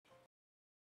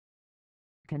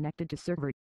connected to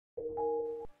server.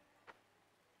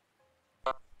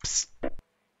 Psst.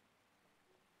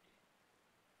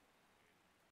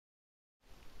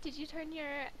 Did you turn your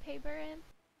paper in?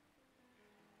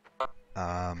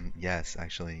 Yes,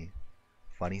 actually.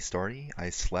 Funny story, I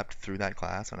slept through that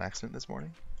class on accident this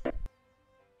morning.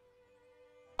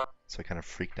 So I kind of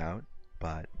freaked out,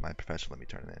 but my professor let me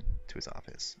turn it in to his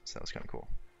office, so that was kind of cool.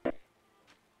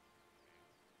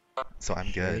 So I'm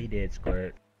Sure good. he did,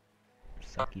 Squirt.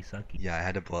 Sucky, sucky. Yeah, I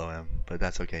had to blow him, but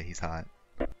that's okay, he's hot.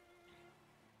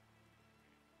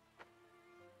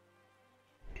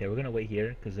 Okay, we're gonna wait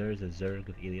here, because there is a Zerg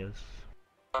of Ilios.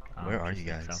 Where are just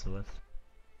you like guys? south of us.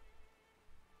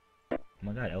 Oh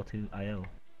my god, L2IO.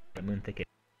 The moon thicket.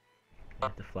 I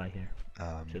have to fly here.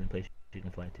 Certain place you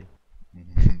can fly to.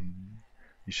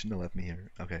 You shouldn't have left me here.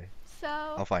 Okay, So,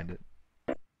 I'll find it.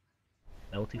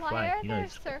 L2 why fly. are You know there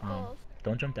it's circles?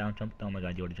 don't jump down, oh my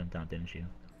god, you already jumped down, didn't you?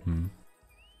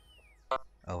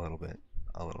 A little bit.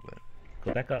 A little bit.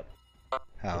 Go back up.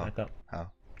 How? Go back up.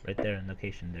 How? Right there in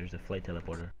location, there's a flight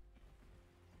teleporter.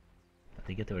 I think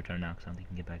you get to return now, because I don't think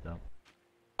you can get back up.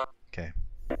 Okay.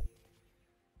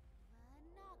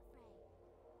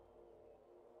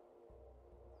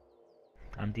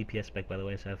 I'm DPS spec by the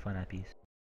way, so have fun at peace.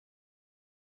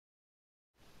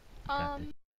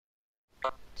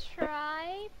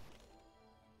 Try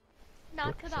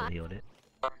not to So die. healed it.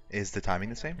 Is the timing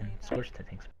the same? And Scorch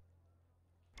tanks.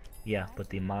 Yeah, but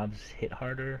the mobs hit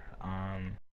harder.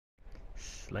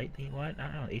 Slightly. What? I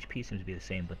don't know. HP seems to be the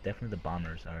same, but definitely the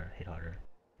bombers are hit harder,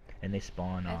 and they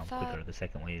spawn quicker. The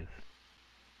second wave.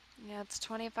 Yeah, it's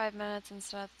 25 minutes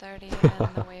instead of 30,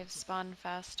 and the waves spawn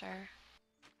faster.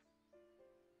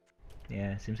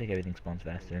 Yeah, it seems like everything spawns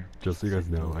faster. Just so you guys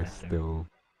know, I Faster. still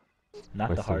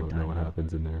Not the hard don't know time. what though.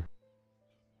 happens in there.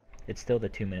 It's still the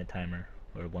 2-minute timer,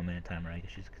 or 1-minute timer, I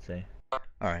guess you could say.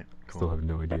 Alright, cool. Still have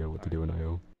no idea what to do in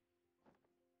IO.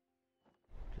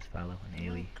 Just follow an Oh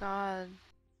AoE. god.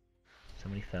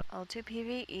 Somebody fell. L2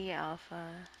 PvE alpha.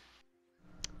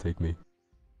 Take me.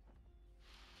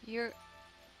 You're...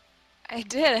 I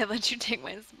did, I let you take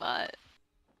my spot.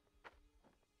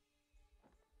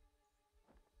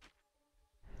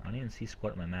 I don't even see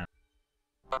Squirt on my map.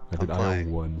 I did IO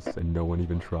once, and no one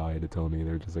even tried to tell me.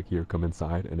 They were just like, here, come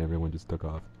inside, and everyone just took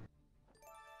off.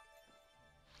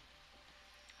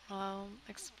 Well,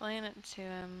 explain it to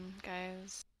him,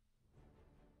 guys.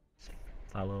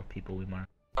 Follow people we mark.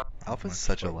 Alpha's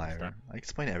such a liar. I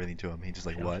explained everything to him. He just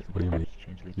like, what? What do you mean?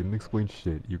 You didn't explain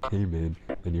shit. You came in,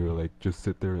 and you were like, just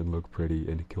sit there and look pretty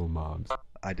and kill mobs.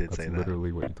 I did say that. That's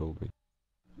literally what you told me.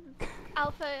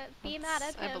 Alpha, be mad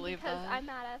at I him believe because that. I'm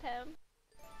mad at him.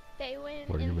 They win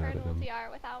Why are you mad at Infernal him?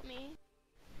 DR without me.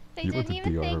 They You went didn't to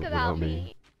even DR think about without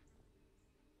me.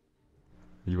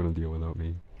 You want to deal without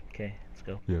me. Okay, let's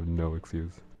go. You have no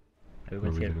excuse.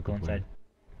 Everyone's reason here. to Go complain. inside.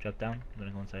 Drop down. I'm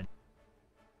gonna go inside.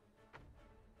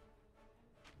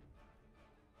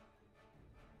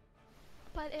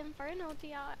 But Infernal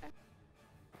DR.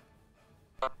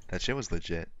 That shit was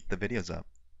legit. The video's up.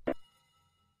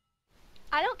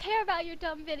 I don't care about your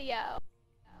dumb video.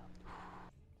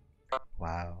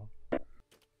 Wow.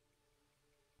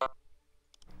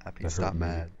 Happy, That stop hurt me.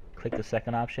 mad. Click the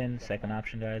second option. Second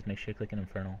option, guys. Make sure you click an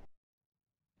Infernal.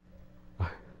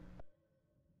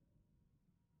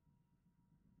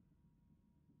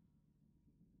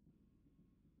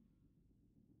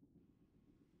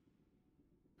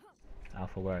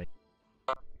 Alpha, where are you?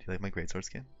 Do you like my greatsword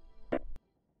skin?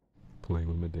 Playing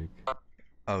with my dick.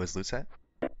 Oh, is loot set?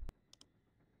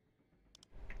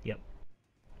 Yep.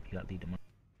 You got lead tomorrow.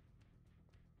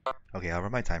 Okay, I'll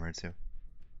run my timer too.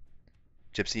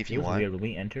 Gypsy, if It you was want. weird. When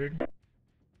we entered,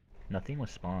 nothing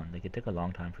was spawned. Like, it took a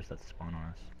long time for stuff to spawn on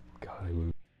us. God, I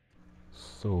lose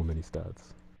so many stats.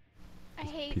 I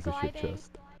hate Piece of shit gliding.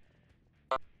 chest.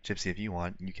 Gypsy, if you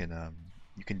want, you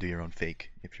can do your own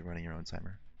fake if you're running your own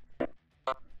timer.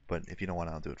 But if you don't want,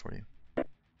 I'll do it for you.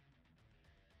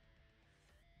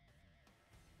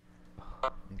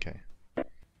 Okay.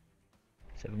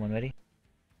 Is everyone ready?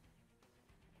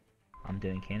 I'm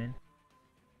doing cannon.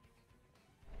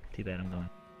 Too bad I'm going.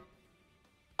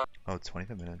 Oh,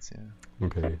 25 minutes, yeah.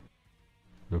 Okay.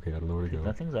 Okay, I don't know where to go.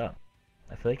 Nothing's up.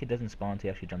 I feel like it doesn't spawn until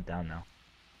you actually jump down now.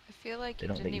 I feel like They you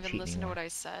don't let didn't you even cheat listen anymore. to what I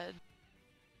said.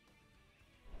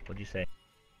 What'd you say?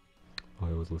 I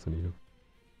always listen to you.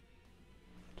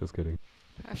 Just kidding.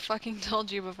 I fucking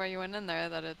told you before you went in there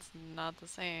that it's not the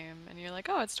same, and you're like,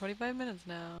 oh, it's 25 minutes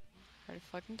now. I already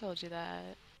fucking told you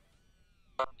that.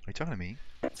 Are you talking to me?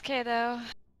 It's okay though.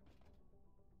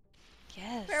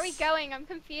 Yes. Where are we going? I'm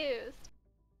confused.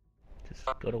 Just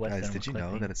go to West Guys, End, did you we're know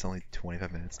collecting. that it's only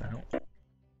 25 minutes I now?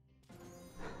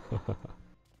 don't.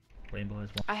 Rainbow has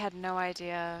one. I had no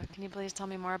idea. Can you please tell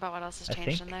me more about what else has I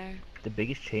changed in think there? the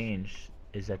biggest change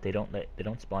is that they don't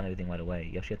spawn everything right away.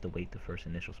 You actually have to wait the first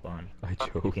initial spawn. I You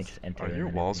can't chose. just enter. Are and your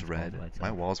then walls everything spawns red? by My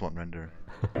itself. walls won't render.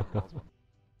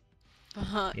 Yeah,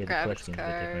 the color Graphics scheme's a bit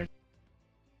card. different.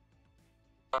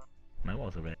 My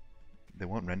walls are red. They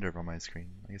won't render on my screen.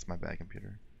 I guess my bad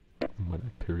computer. My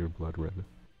Imperial blood red.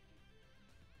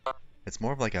 It's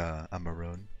more of like a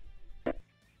maroon. What's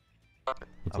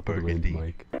A up with the range, burgundy.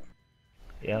 Mike?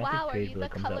 Yeah, I don't Wow, think are Period you the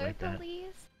Blood comes out color like that.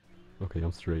 police? Okay,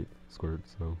 I'm straight, Squirt,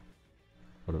 so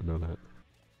I don't know that.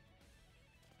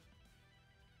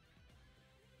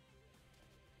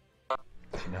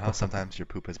 You know how sometimes your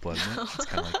poop has blood in it? It's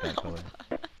kind of like that color.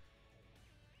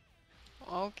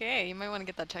 Okay, you might want to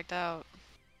get that checked out.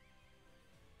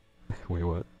 Wait,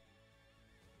 what?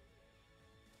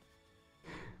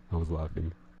 I was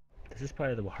laughing. This is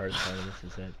probably the hardest part of this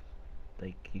is that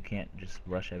like you can't just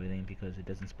rush everything because it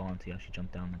doesn't spawn until you actually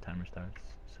jump down and the timer starts.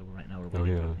 So right now we're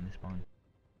waiting for everything to spawn.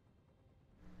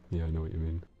 Yeah, I know what you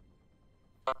mean.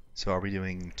 So are we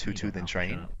doing You 2-2 don't then alpha train?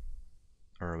 shot.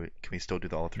 Or can we still do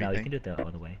the all three No, you thing? can do it the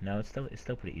other way. No, it's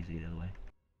still pretty easy the other way.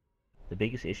 The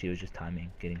biggest issue is just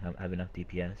timing, have enough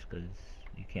DPS because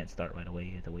you can't start right away.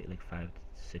 You have to wait like 5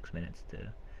 to 6 minutes to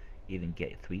even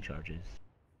get 3 charges.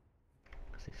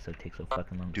 So it takes so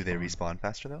fucking long. Do to they spawn. respawn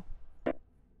faster though?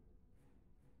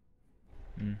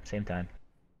 Same time.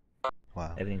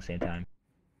 Wow. Everything same time.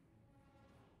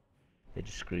 They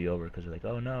just screw you over because they're like,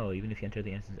 oh no, even if you enter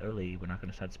the instance early, we're not going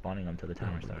to start spawning until the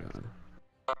timer Oh my starts.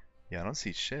 God. Yeah, I don't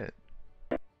see shit.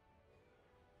 Yeah,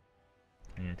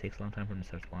 it takes a long time for them to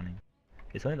start spawning.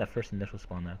 It's only that first initial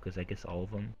spawn though, because I guess all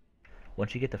of them,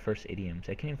 once you get the first idioms,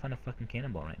 I can't even find a fucking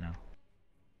cannonball right now.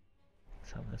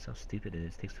 That's how stupid it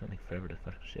is. It takes like forever to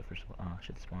fucking shit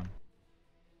to spawn.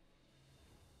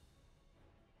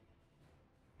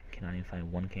 Cannot even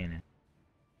find one cannon.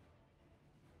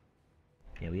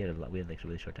 Yeah, we had like a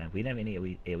really short time. We didn't have any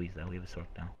AoEs though. We have a Sork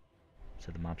now,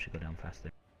 so the mob should go down faster.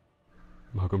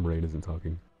 How come Rain isn't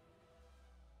talking?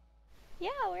 Yeah,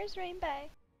 where's Rainbow?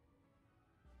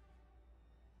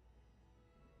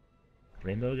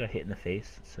 Rainbow got hit in the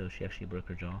face, so she actually broke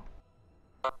her jaw.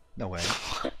 No way.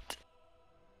 What?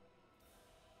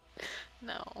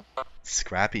 No.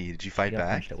 Scrappy, did you fight She got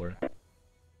back? punched at work.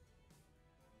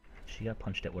 She got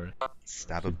punched at work.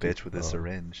 Stab a She did- bitch with a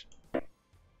syringe.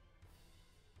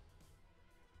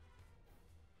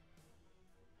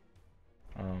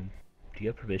 Do you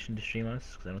have permission to stream us?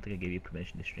 Because I don't think I gave you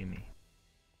permission to stream me.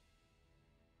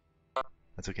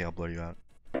 That's okay, I'll blur you out.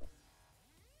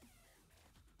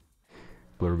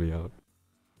 Blur me out.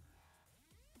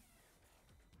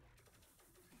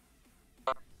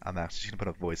 I'm actually just gonna put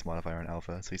a voice modifier on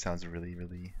alpha, so he sounds really,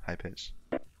 really high pitched.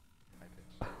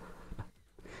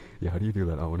 Yeah, how do you do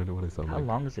that? I want to know what I sound How like.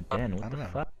 long has it been? I What the don't know.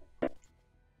 fuck?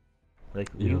 Like,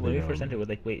 You know, when we the, first entered, we're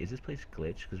like, wait, is this place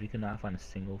glitched? Because we could not find a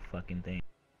single fucking thing.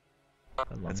 How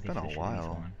long It's do you been think a this should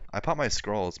while. respawn? I popped my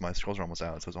scrolls. My scrolls are almost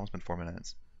out, so it's almost been 4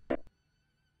 minutes.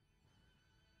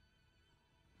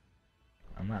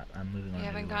 I'm moving on. You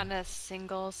haven't anyway. gotten a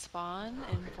single spawn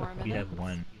in 4 minutes? We have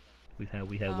one. We have Oh,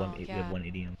 we yeah. have one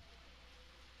idiom.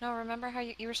 No, remember how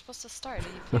you were supposed to start?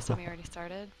 Did you please tell me you already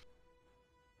started?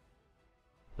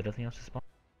 But nothing else to spawn.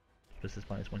 Supposed to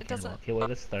spawn is one It cannonball. doesn't- Okay, well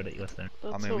let's start it. Let's start.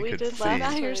 That's I mean, what we we could did see. last Now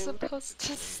time. you're supposed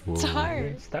to Whoa.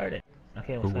 start. Start it.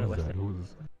 Okay, Who we'll start at was that?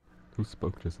 Western. Who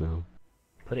spoke just now?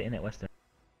 Put it in at Western.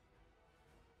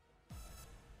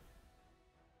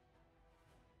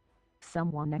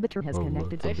 Someone negator has Oh, look,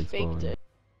 connected. something faked spawned. it.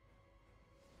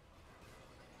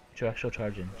 Your actual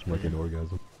charge in. Just put Like it an in.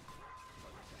 orgasm.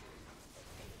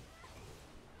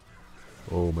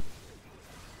 Oh my.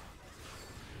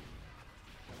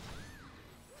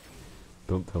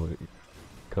 Don't tell it.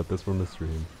 Cut this from the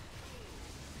stream.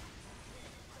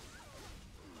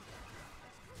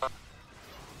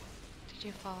 Did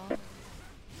you fall?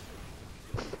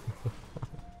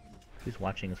 Who's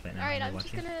watching us right now? Alright, Are I'm you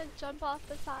just watching? gonna jump off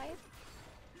the side.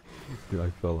 Dude, I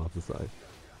fell off the side.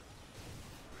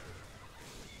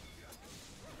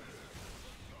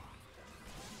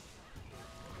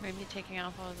 Maybe taking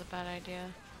alpha was a bad idea.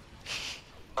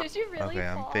 Did you really Okay,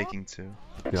 fall? I'm faking too.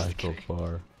 Yeah, I fell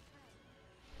far.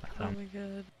 Oh my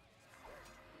god.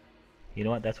 You know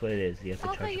what? That's what it is. You have to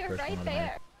Alpha, charge the you're first right one there.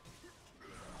 automatic.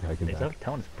 Yeah, I can Is back. that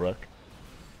telling us Brooke?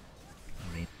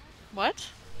 I mean, What?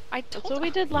 I That's told what we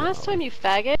did last Wow. time, you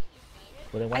faggot.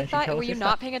 well then why I didn't thought, tell were us you your not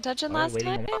stuff? paying attention Why are last we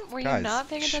waiting time? on- Were you Guys, not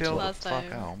paying attention chill last the fuck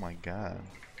time? out. Oh my god.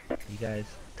 You guys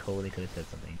totally could have said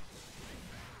something.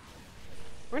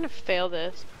 We're gonna fail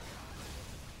this.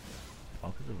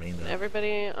 All because of Rainbow.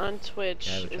 Everybody on Twitch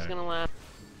Yeah, I would is try. gonna laugh.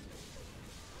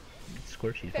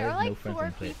 Squishy. There are Probably no like friends 4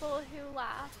 on Twitch. people who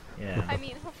laugh. Yeah. I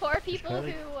mean, 4 people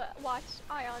probably- who watch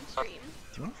Aion stream.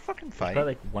 Do you want to fucking There's fight?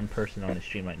 probably like one person on the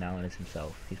stream right now and it's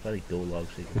himself. He's probably dual log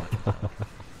so he can watch himself.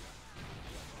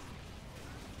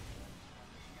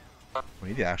 We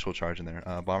need the actual charge in there.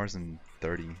 Bombers in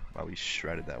 30. Wow, we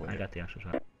shredded that way. I got the actual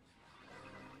shot.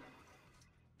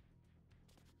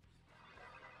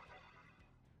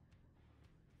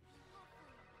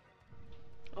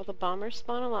 Well, the bombers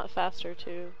spawn a lot faster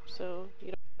too, so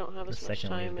you don't have The as much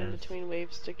second wave time in does. between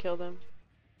waves to kill them.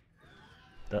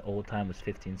 The old time was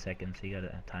 15 seconds, so you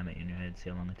gotta time it in your head, see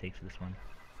how long it takes for this one.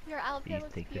 Your outfit These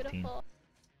looks take 15. beautiful.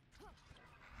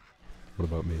 What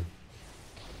about me?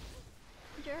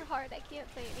 You're hard, I can't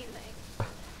say anything.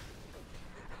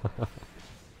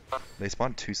 They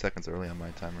spawned 2 seconds early on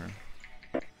my timer.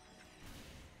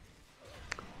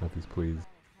 Matthews, please.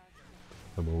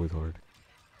 I'm always hard.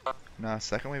 Nah,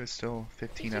 second wave is still You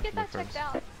 15 should after get the that first.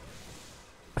 checked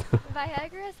out.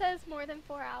 Viagra says more than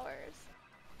 4 hours.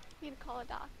 You need to call a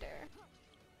doctor.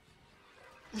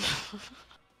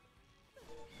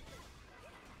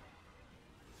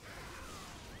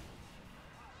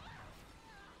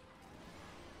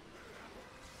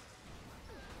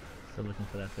 Still looking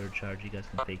for that third charge, you guys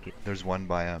can fake it. There's one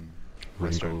by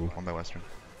Western. Ringo. One by Western.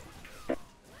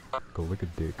 Go lick a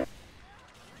dick.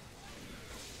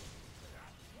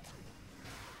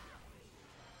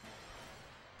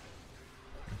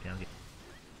 Okay, I'll get...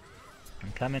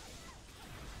 I'm coming.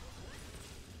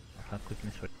 I'll pop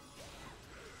quickness for...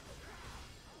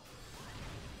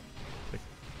 Quick.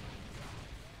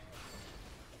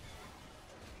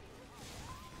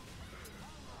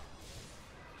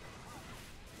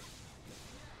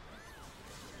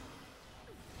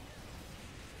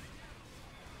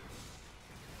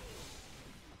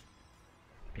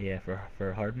 Yeah,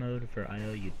 for hard mode, for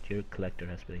IO, your collector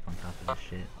has to be like on top of this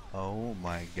shit. Oh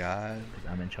my god. Because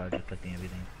I'm in charge of collecting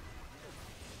everything.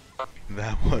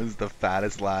 That was the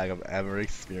fattest lag I've ever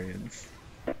experienced.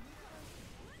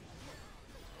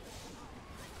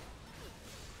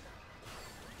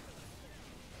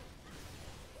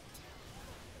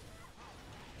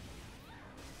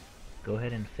 Go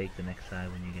ahead and fake the next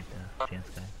side when you get the chance,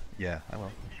 guys. Yeah, I will.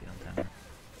 Make sure you're on timer.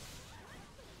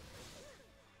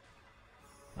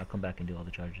 I'll come back and do all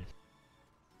the charges.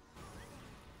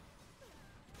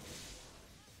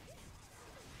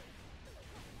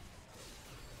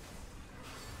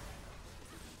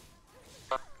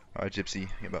 Alright, Gypsy, you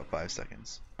got about 5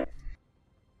 seconds.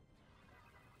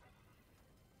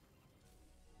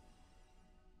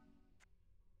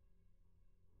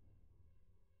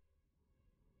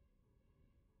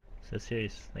 So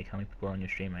serious, like how many people are on your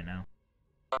stream right now?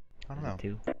 I don't Is know. it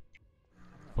 2?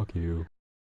 Fuck you.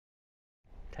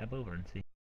 Tab over and see.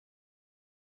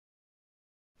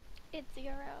 It's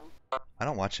 0. I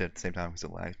don't watch it at the same time because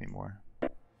it lags me more.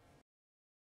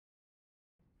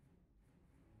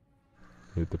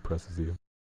 It depresses you.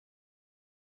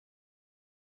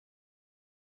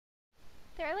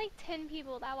 There are like 10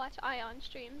 people that watch Aion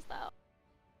streams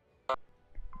though.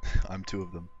 I'm 2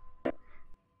 of them.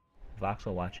 Vox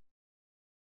will watch.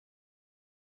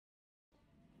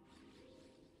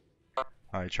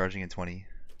 Alright, charging in 20.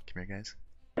 Come here, guys.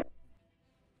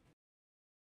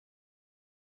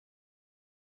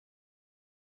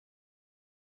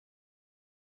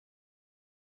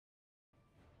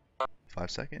 Five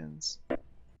seconds.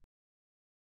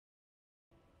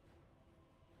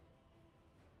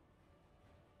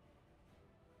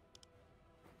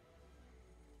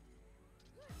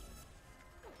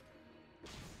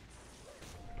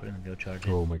 Put in the go charge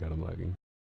in. Oh my god, I'm lagging.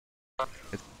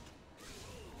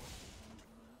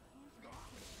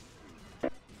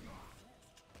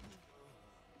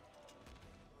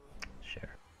 Sure.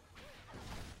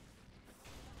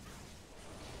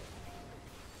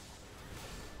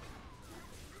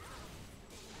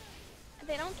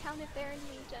 They don't count if they're in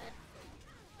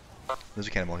Legion. There's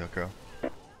a cannonball, Yoko.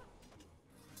 I'll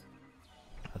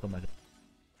go back.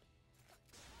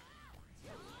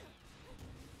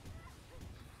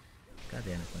 God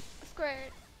damn it. Quinn.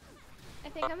 Squirt. I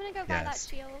think I'm gonna go buy that Yes.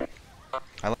 shield.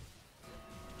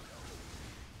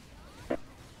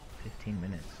 15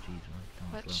 minutes, jeez,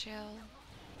 What slow. shield?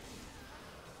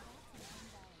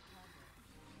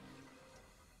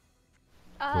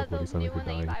 Look, what The you sound new like one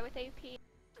you're that you dying. buy with AP.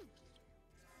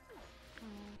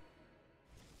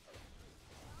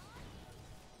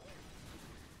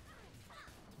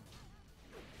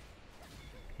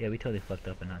 Yeah, we totally fucked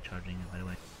up and not charging it, by the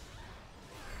way.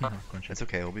 Crunch it. It's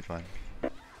okay, we'll be fine.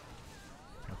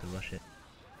 Have to rush it.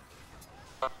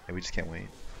 Yeah, we just can't wait.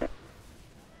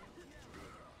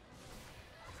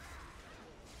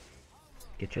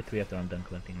 Get your 3 after I'm done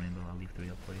collecting rainbow. I'll leave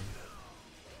 3 up for you.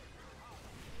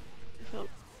 So,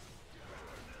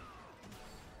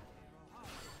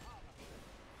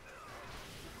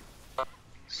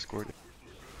 Scored it.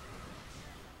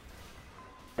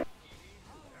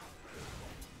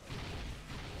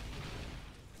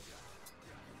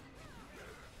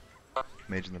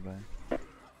 Mage in the back.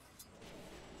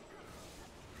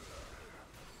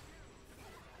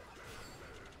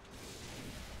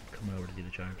 Come over to do the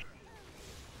charge.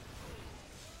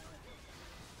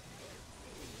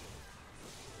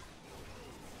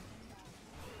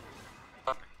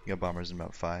 You got bombers in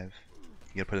about 5.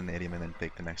 You gotta put in the idiom and then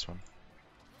fake the next one.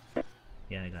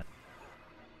 Yeah, I got it.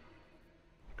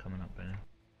 Coming up right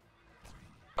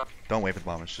now. Don't wait for the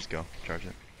bombers, just go. Charge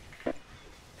it.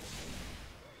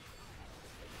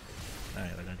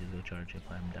 Alright, I gotta do the charge.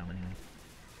 Apply them down anyway.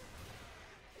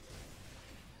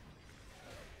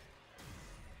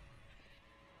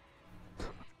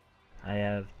 I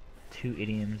have 2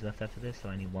 idioms left after this, so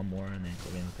I need 1 more and then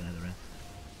go in with another rest.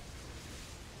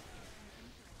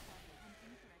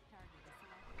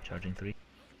 Charging 3.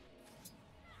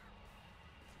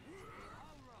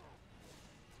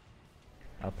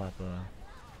 I'll pop a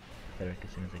Cleric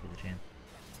as soon as I get the chance.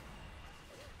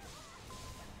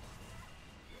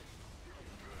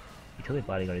 He totally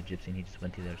bodyguarded Gypsy and he just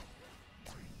went through there.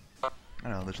 I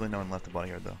don't know, there's really no one left to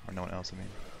bodyguard though, or no one else, I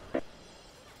mean.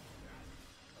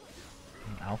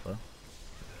 Alpha.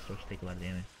 Starts to take a lot of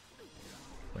damage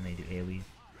when they do AoE.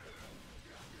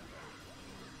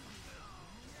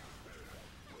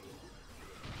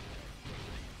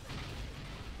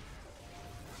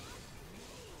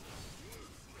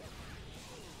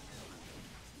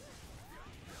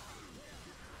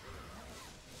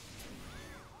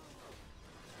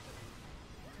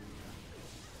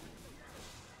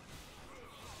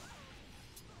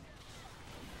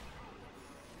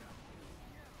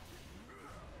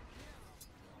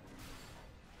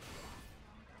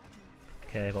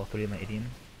 Okay, I have all 3 of my idioms.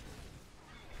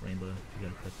 Rainbow, you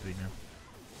gotta click 3 now.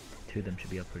 2 of them should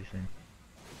be up pretty soon.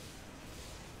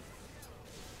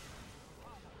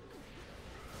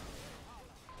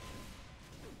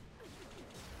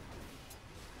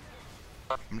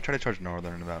 I'm gonna try to charge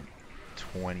Northern in about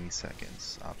 20 seconds,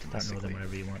 Start optimistically. Northern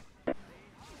whenever you want.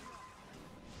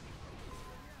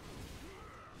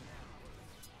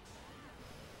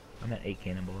 I'm at 8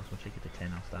 cannonballs. Once I get to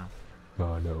 10, I'll stop.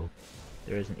 Oh no.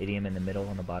 There is an idiom in the middle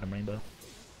on the bottom rainbow.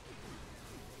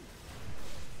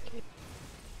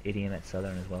 Idiom at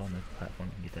southern as well on the platform.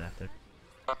 You can get that after.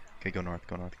 Okay, go north,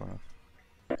 go north, go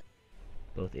north.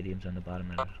 Both idioms on the bottom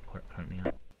that are currently on.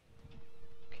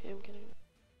 okay, I'm getting.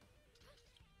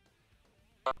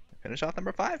 Finish off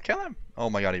number 5, kill him!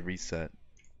 Oh my god, he reset.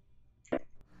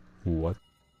 What?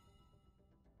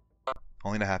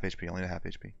 Only to half HP, only to half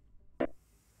HP.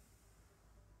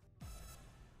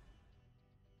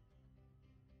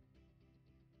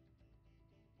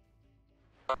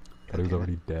 He was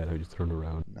already dead, I just turned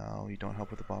around. No, you don't help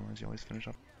with the bombers, you always finish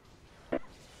up.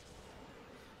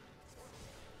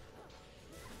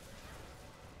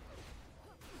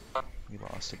 We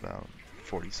lost about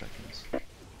 40 seconds.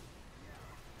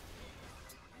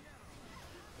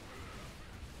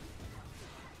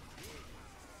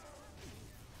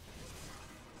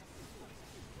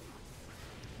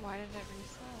 Why did it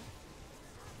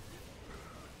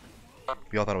reset?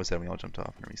 We all thought it was dead, we all jumped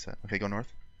off and reset. Okay, go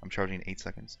north. I'm charging in 8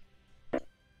 seconds.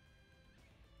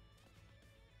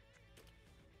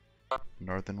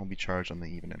 Northern will be charged on the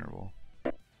even interval.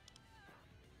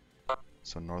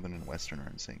 So Northern and Western are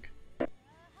in sync. I'm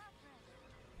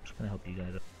just gonna help you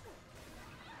guys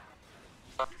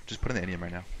up. Just put in the idiom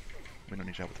right now. We don't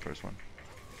need to help with the first one.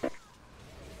 I'll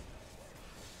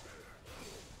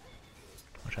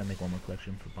try to make 1 more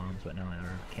collection for bombs right now,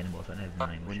 or cannonballs right now. I have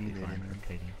 9, which We should be need fine. idiom.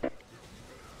 Okay.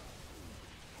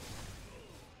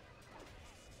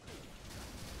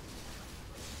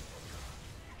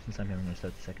 Since I'm here, I'm gonna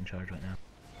start the second charge right now.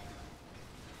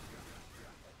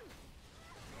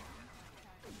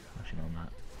 Actually, no, I'm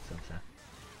not. So sad.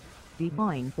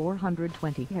 Divine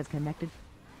 420 has connected.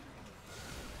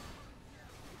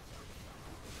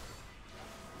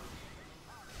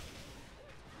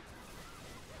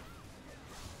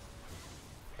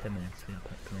 $10 we got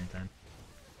plenty of time.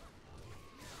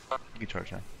 You can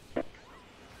charge now.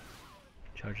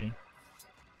 Charging.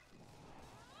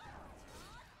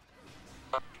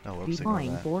 Oh, whoops, ignore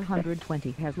Divine that.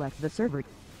 420 has left the server.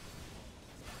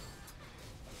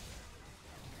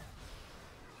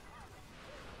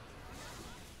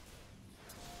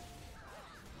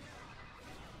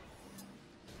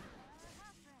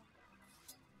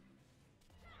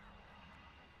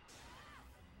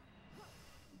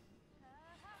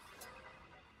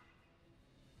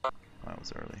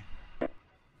 was early.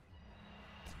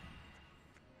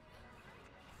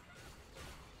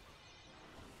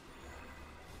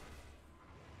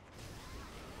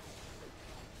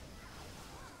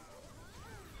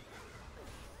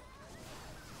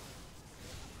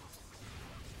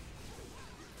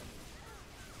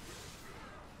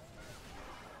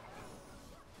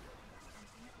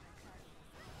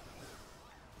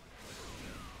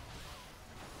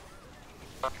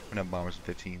 We're gonna have bombers in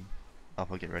 15.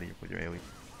 Alpha, get ready with your AoE.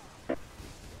 I'm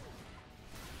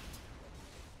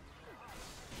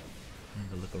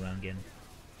gonna look around again.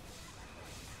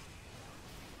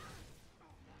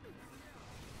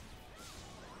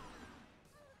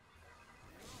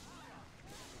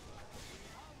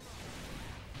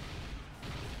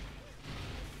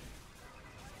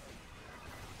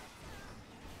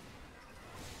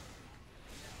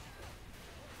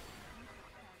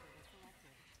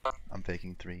 I'm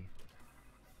faking 3.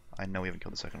 I know we haven't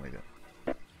killed the second wave yet.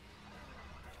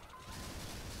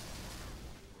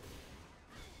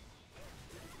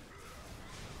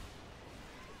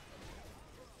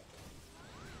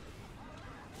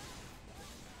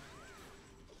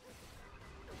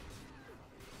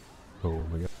 Oh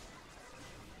my god.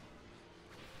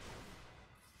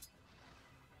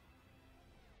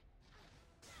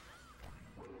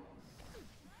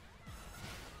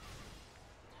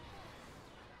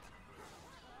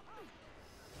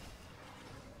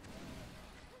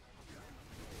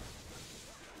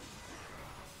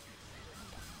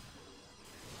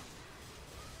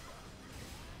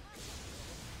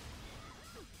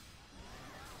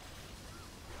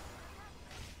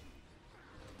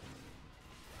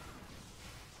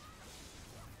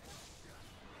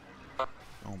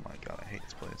 Oh my god, I hate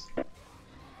this place.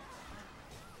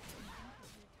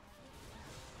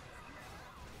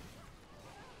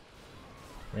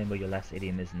 Rainbow, your last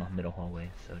idiom is in the middle hallway,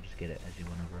 so just get it as you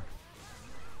run over.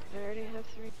 I already have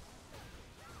 3.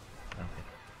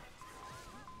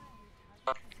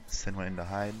 Okay. Send one in to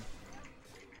hide.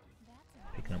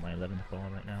 Picking up my 11th ball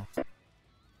right now.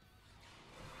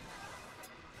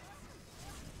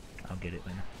 I'll get it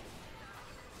later.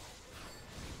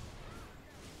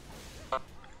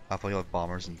 Alpha, you'll have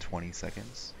bombers in 20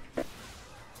 seconds.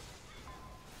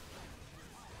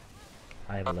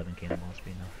 I have 11 cannonballs,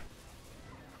 be enough.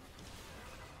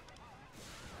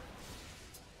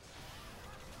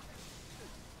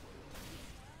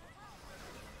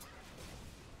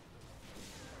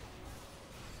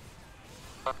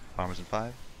 Bombers in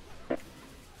 5. Oh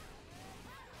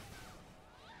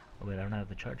wait, I don't have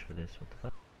the charge for this, what the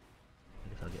fuck? I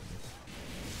guess I'll get this.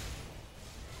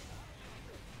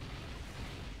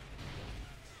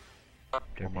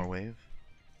 One more wave.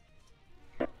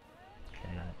 Okay,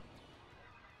 I got it.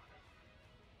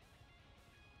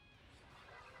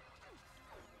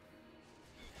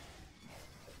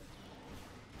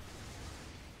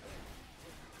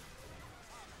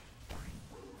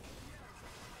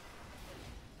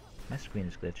 My screen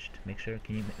is glitched.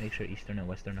 Can you make sure Eastern and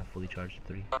Western are fully charged at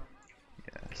 3? Yes.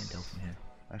 I can't tell from here.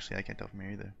 Actually, I can't tell from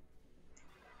here either.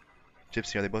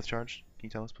 Gypsy, are they both charged? Can you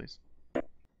tell us, please?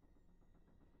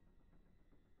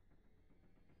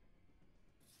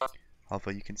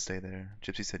 Alpha, you can stay there.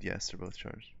 Gypsy said yes, they're both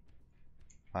charged.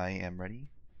 I am ready.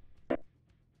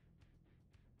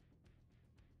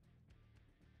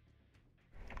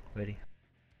 Ready?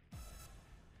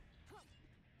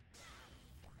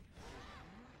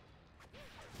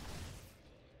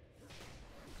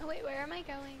 Oh wait, where am I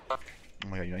going? Oh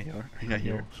my god, you're not here. You're not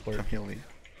here. Squirt. Come heal me.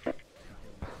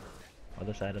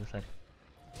 Other side, other side.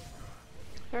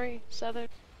 Hurry, Southern.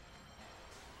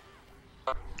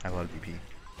 I have a lot of DP.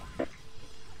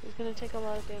 He's gonna take a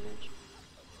lot of damage.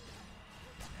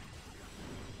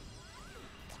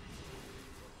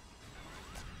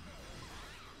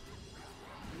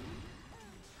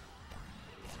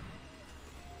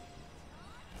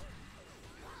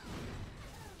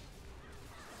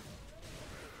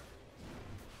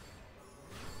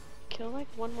 Kill like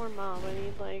one more mob. I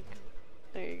need like,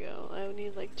 there you go. I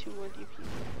need like 2 more DP.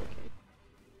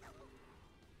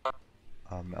 Okay.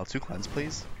 L2 cleanse,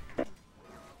 please.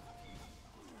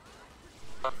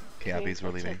 Okay, Okay, Abby's,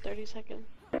 we're that's leaving. it, 30 seconds.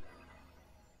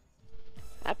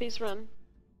 Appy's run.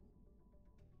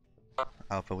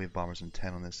 Alpha, we have bombers in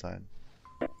 10 on this side.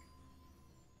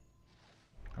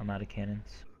 I'm out of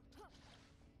cannons.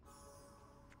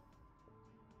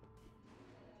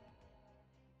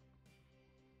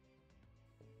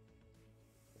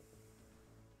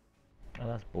 Oh,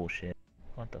 that's bullshit.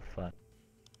 What the fuck?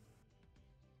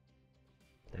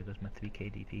 There goes my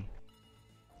 3k DP.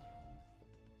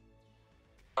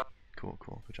 Cool,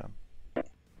 cool, good job.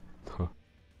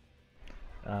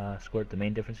 Squirt, the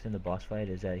main difference in the boss fight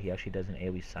is that he actually does an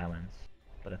AoE silence,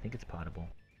 but I think it's potable.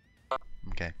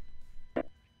 Okay.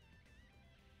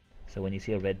 So when you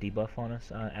see a red debuff on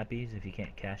us, Appies, if you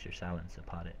can't cast your silence,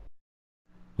 pot it.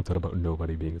 What's that about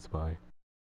nobody being a spy?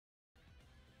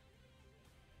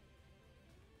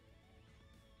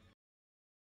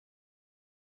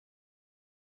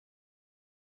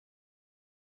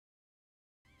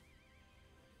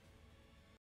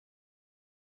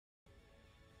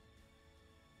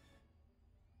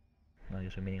 I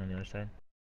guess we're meeting on the other side.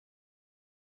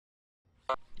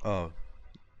 Oh,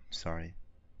 sorry.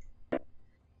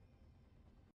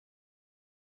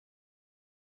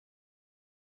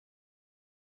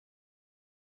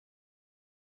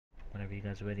 Whenever you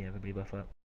guys are ready, everybody buff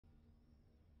up.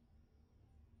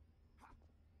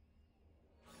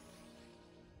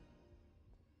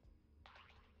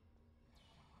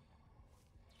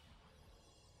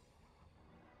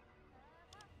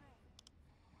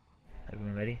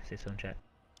 Everyone ready? Say so in chat.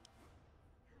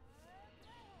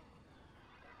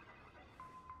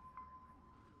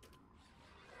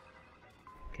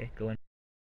 Okay, go in.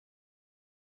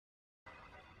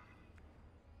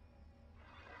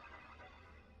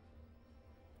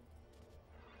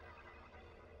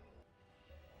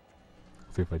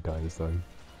 See if I die this time.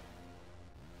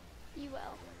 You will.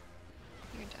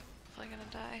 You're definitely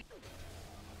gonna die.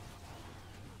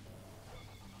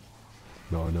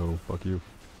 No, no, fuck you.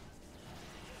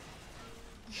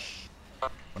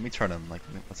 Let me turn him. Like,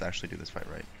 let's actually do this fight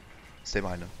right. Stay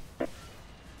behind him.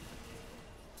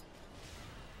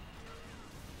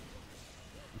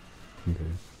 Okay.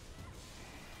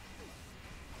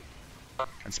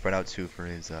 And spread out too for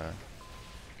his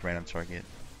random target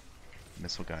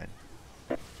missile guide.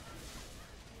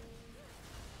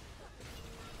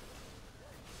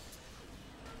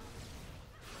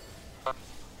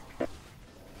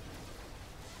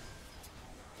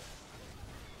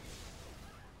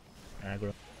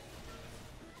 Aggro.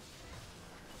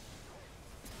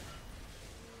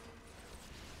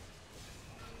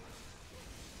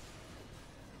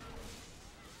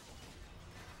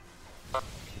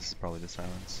 This is probably the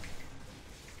silence.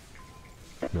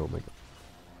 No, my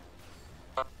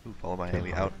god. Ooh, followed by Okay,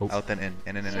 AoE. Out, oh. out, then in.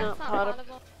 In. It's No. not Potable.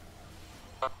 potable.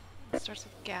 It starts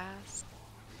with gas.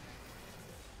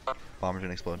 Bomber's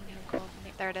gonna explode.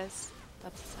 There it is.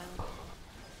 That's the silence.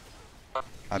 You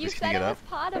Obvious, can said you get it up? was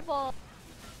potable.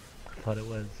 I thought it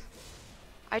was.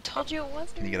 I told you it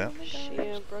wasn't. Can you get up? Oh my gosh.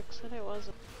 Yeah, Brooke said it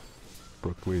wasn't.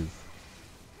 Brooke, please.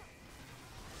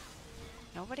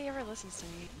 Nobody ever listens to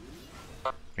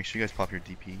me. Make sure you guys pop your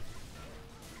DP.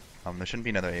 There shouldn't be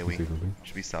another You see AoE. something?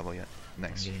 Should be Sabo yet. I'm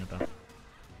Next. getting about.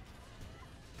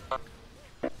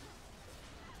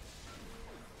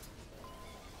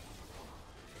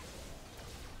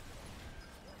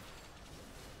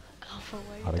 Alpha,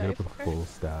 why How'd I you get die up with for? full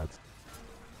stats?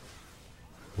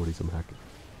 What is some hacking?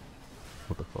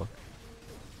 What the fuck?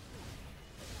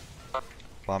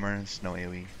 Bombers, no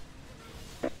AoE.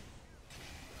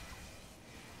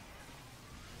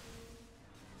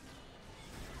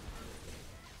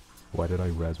 Why did I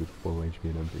res with full HP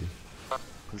and MP?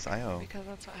 This IO. Because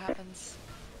that's what happens.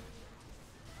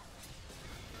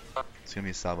 It's gonna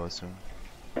be a Sabo soon.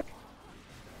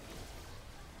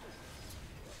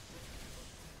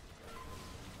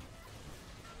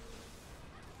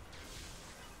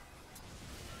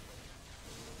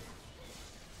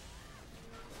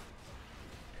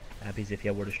 Appies, if you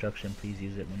have word destruction, please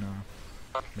use it when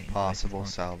maintenance Possible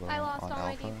devices salvo I lost on all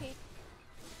my alpha. DP.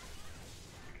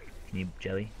 Can you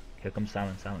jelly? Here comes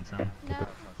silence, silence, silence. Get No.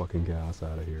 the fucking gas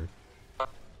out of here.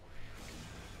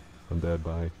 I'm dead,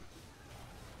 bye.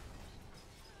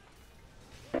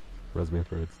 Res me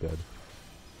after it's dead.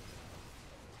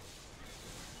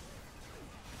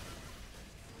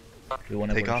 We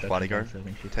want to Take word off destruction, bodyguard. so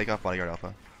make sure- Take off bodyguard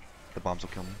alpha. The bombs will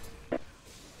kill me.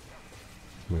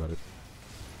 We got it.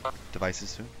 Devices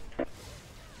soon.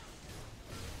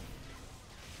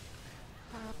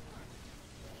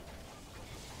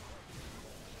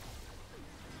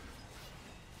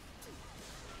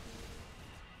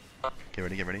 Get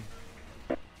ready, get ready.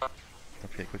 Don't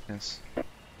forget quickness.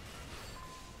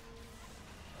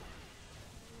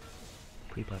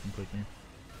 Pre-popping quick, man.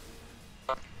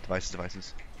 Devices,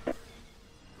 devices.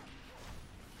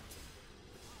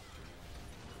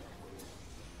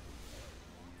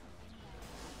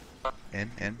 In.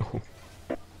 He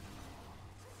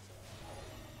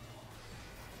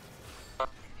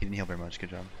didn't heal very much, good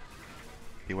job.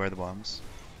 Beware the bombs.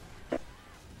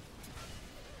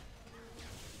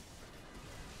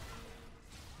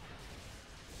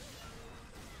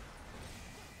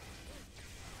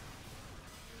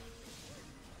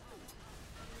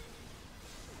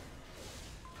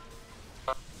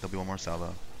 There'll be one more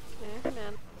salvo. Yeah,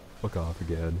 man. Fuck off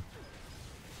again.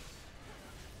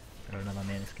 I don't know my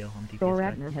mana skill. I'm DPS guy.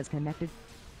 Thoratner has connected.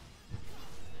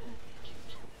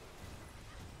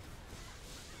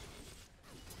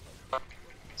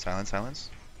 Silence, silence.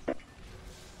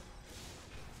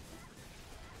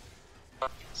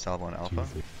 Salvo on alpha.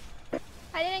 Jesus.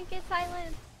 I didn't get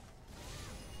silent.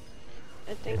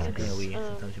 I think Yeah, it's AoE,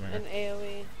 sometimes you might an have-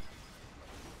 AoE.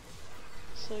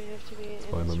 So you have to be It's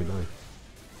in fine, this let me room. die.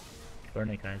 Burn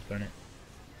it, guys. Burn it.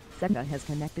 Sega has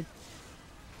connected.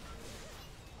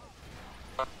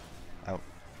 Out.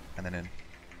 And then in.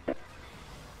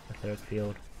 The third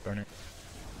field. Burn it.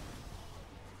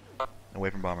 Away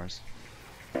from bombers.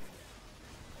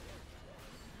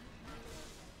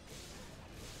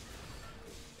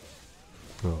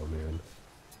 Oh man.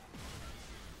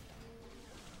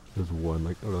 There's one,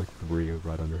 like, or like 3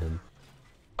 right under him.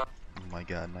 Oh my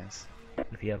god, nice.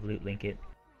 If you have loot, link it.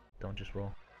 Don't just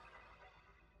roll.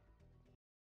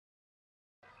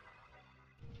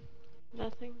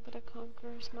 Nothing but a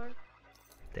conqueror's mark.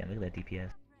 Damn, look at that DPS.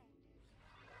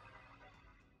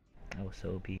 That was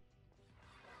so OP. He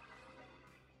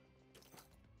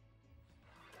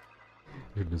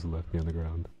just left me on the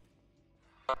ground.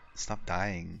 Stop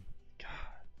dying.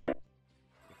 God.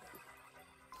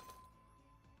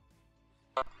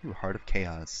 Ooh, Heart of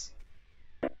Chaos.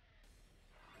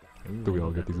 Ooh, Do we all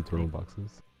got get these the eternal thing.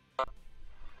 boxes?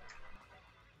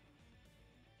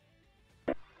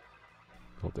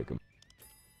 I'll take them.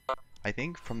 I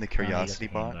think from the you got the Curiosity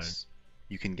handguard. box,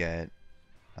 you can get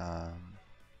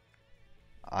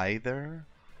either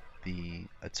the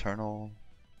Eternal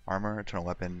Armor, Eternal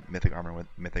Weapon, Mythic Armor with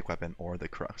Mythic Weapon, or the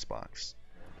Crux box.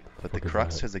 But the fuck is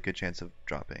Crux that? has a good chance of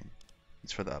dropping.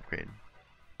 It's for the upgrade.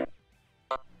 Oh,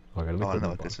 I got an Oh, I don't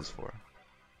know equipment what this box. is for.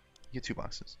 You get 2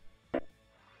 boxes.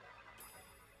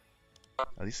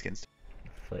 Oh, these skins.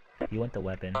 Foot. You want the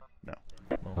weapon? No.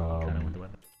 Well, you kinda want the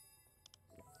weapon.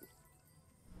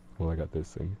 Well, I got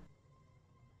this thing.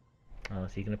 Oh,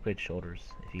 so you can upgrade shoulders.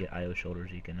 If you get IO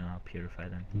shoulders, you can purify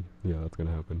them. Yeah, that's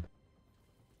gonna happen.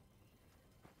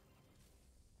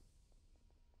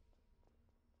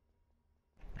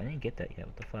 I didn't get that yet.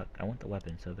 What the fuck? I want the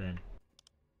weapon so bad.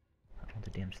 I want the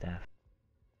damn staff.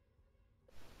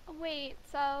 Wait,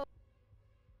 so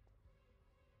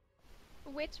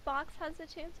which box has the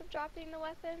chance of dropping the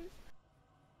weapons?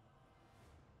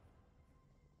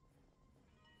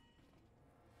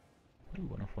 Ooh,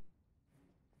 104.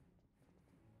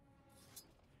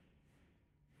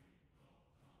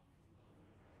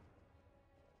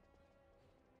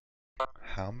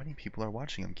 How many people are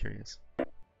watching? I'm curious.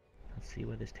 Let's see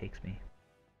where this takes me.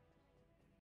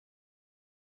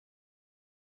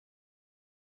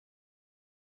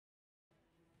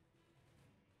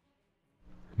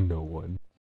 No one.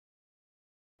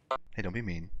 Hey, don't be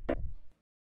mean.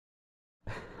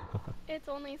 It's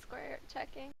only square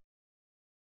checking.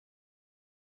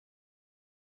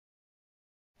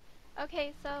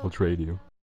 Okay, so I'll trade you.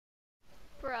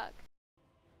 Brooke,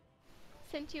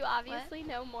 since you obviously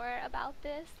know more about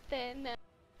this than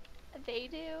they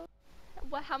do,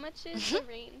 how much is the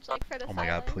range like for the Oh my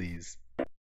god, silence? please.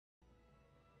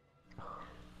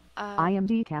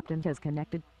 IMD captain has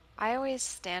connected. I always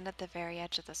stand at the very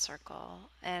edge of the circle,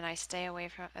 and I stay away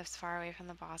from as far away from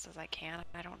the boss as I can.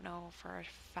 I don't know for a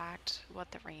fact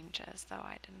what the range is, though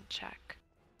I didn't check.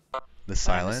 The But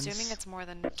silence, I'm assuming it's more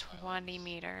than 20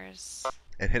 meters.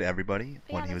 it hit everybody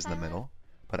But when yeah, he the was in the silence. middle.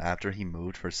 But after he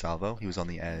moved for salvo, he was on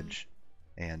the edge.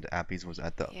 And Appy's was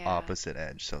at the Yeah. opposite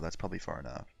edge, so that's probably far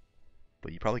enough.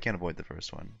 But you probably can't avoid the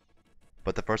first one.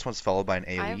 But the first one's followed by an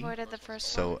AoE. I avoided the first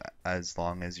So one. as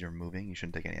long as you're moving, you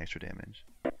shouldn't take any extra damage.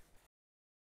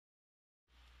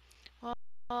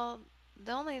 Well,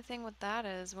 the only thing with that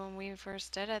is when we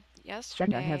first did it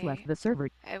Sega has left yesterday, the server.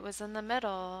 it was in the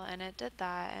middle and it did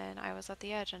that, and I was at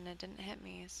the edge and it didn't hit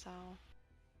me, so.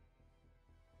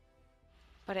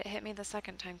 But it hit me the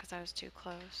second time because I was too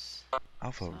close.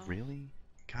 Alpha, So. really?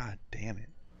 God damn it.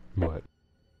 What?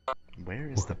 Where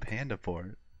is the What? panda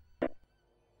port? I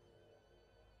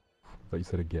thought you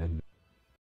said again.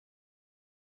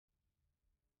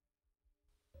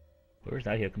 Whoever's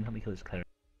out here, come help me kill this cleric.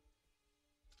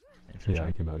 And Yeah,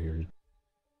 I came out here.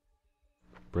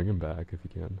 Bring him back if you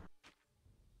can.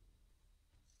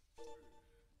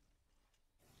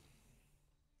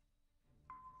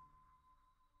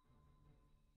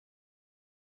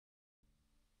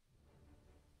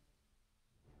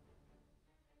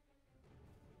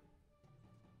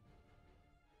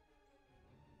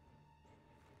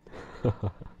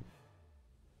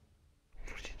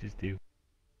 What'd you just do?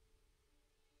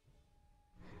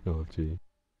 OFG.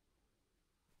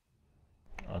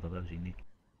 Oh, I thought that was unique.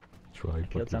 Try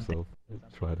killed fuck something.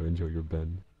 yourself. Try to enjoy your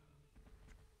bend.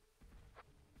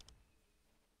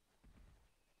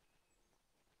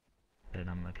 Put it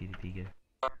on my PvP gear.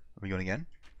 Are we going again?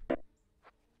 No,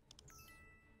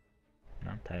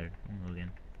 I'm tired. I'm gonna go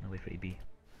again. I'll wait for EB.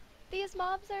 These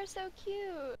mobs are so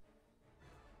cute.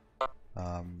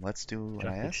 Let's do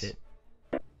Drop an good IS. shit.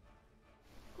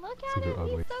 Look See, at they're him,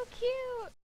 ugly. he's so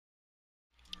cute.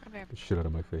 Come here. Get shit out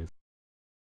of my face.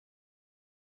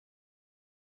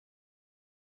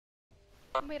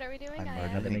 Wait, are we doing I'm Or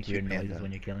murdering now IS? they make cute weird noises panda.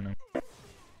 when you're killing them.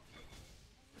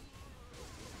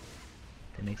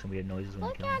 They make some weird noises when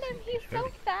Look you're killing at them. him, he's so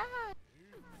fast.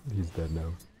 He's dead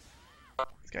now.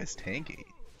 This guy's tanky.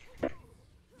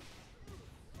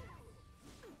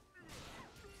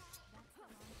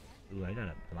 Ooh, I got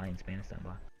a lion Spanish stun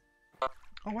block.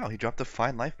 Oh wow, he dropped a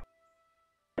fine life.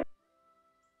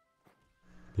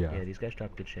 Yeah. Yeah, these guys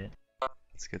drop good shit.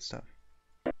 That's good stuff.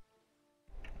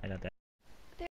 I got that.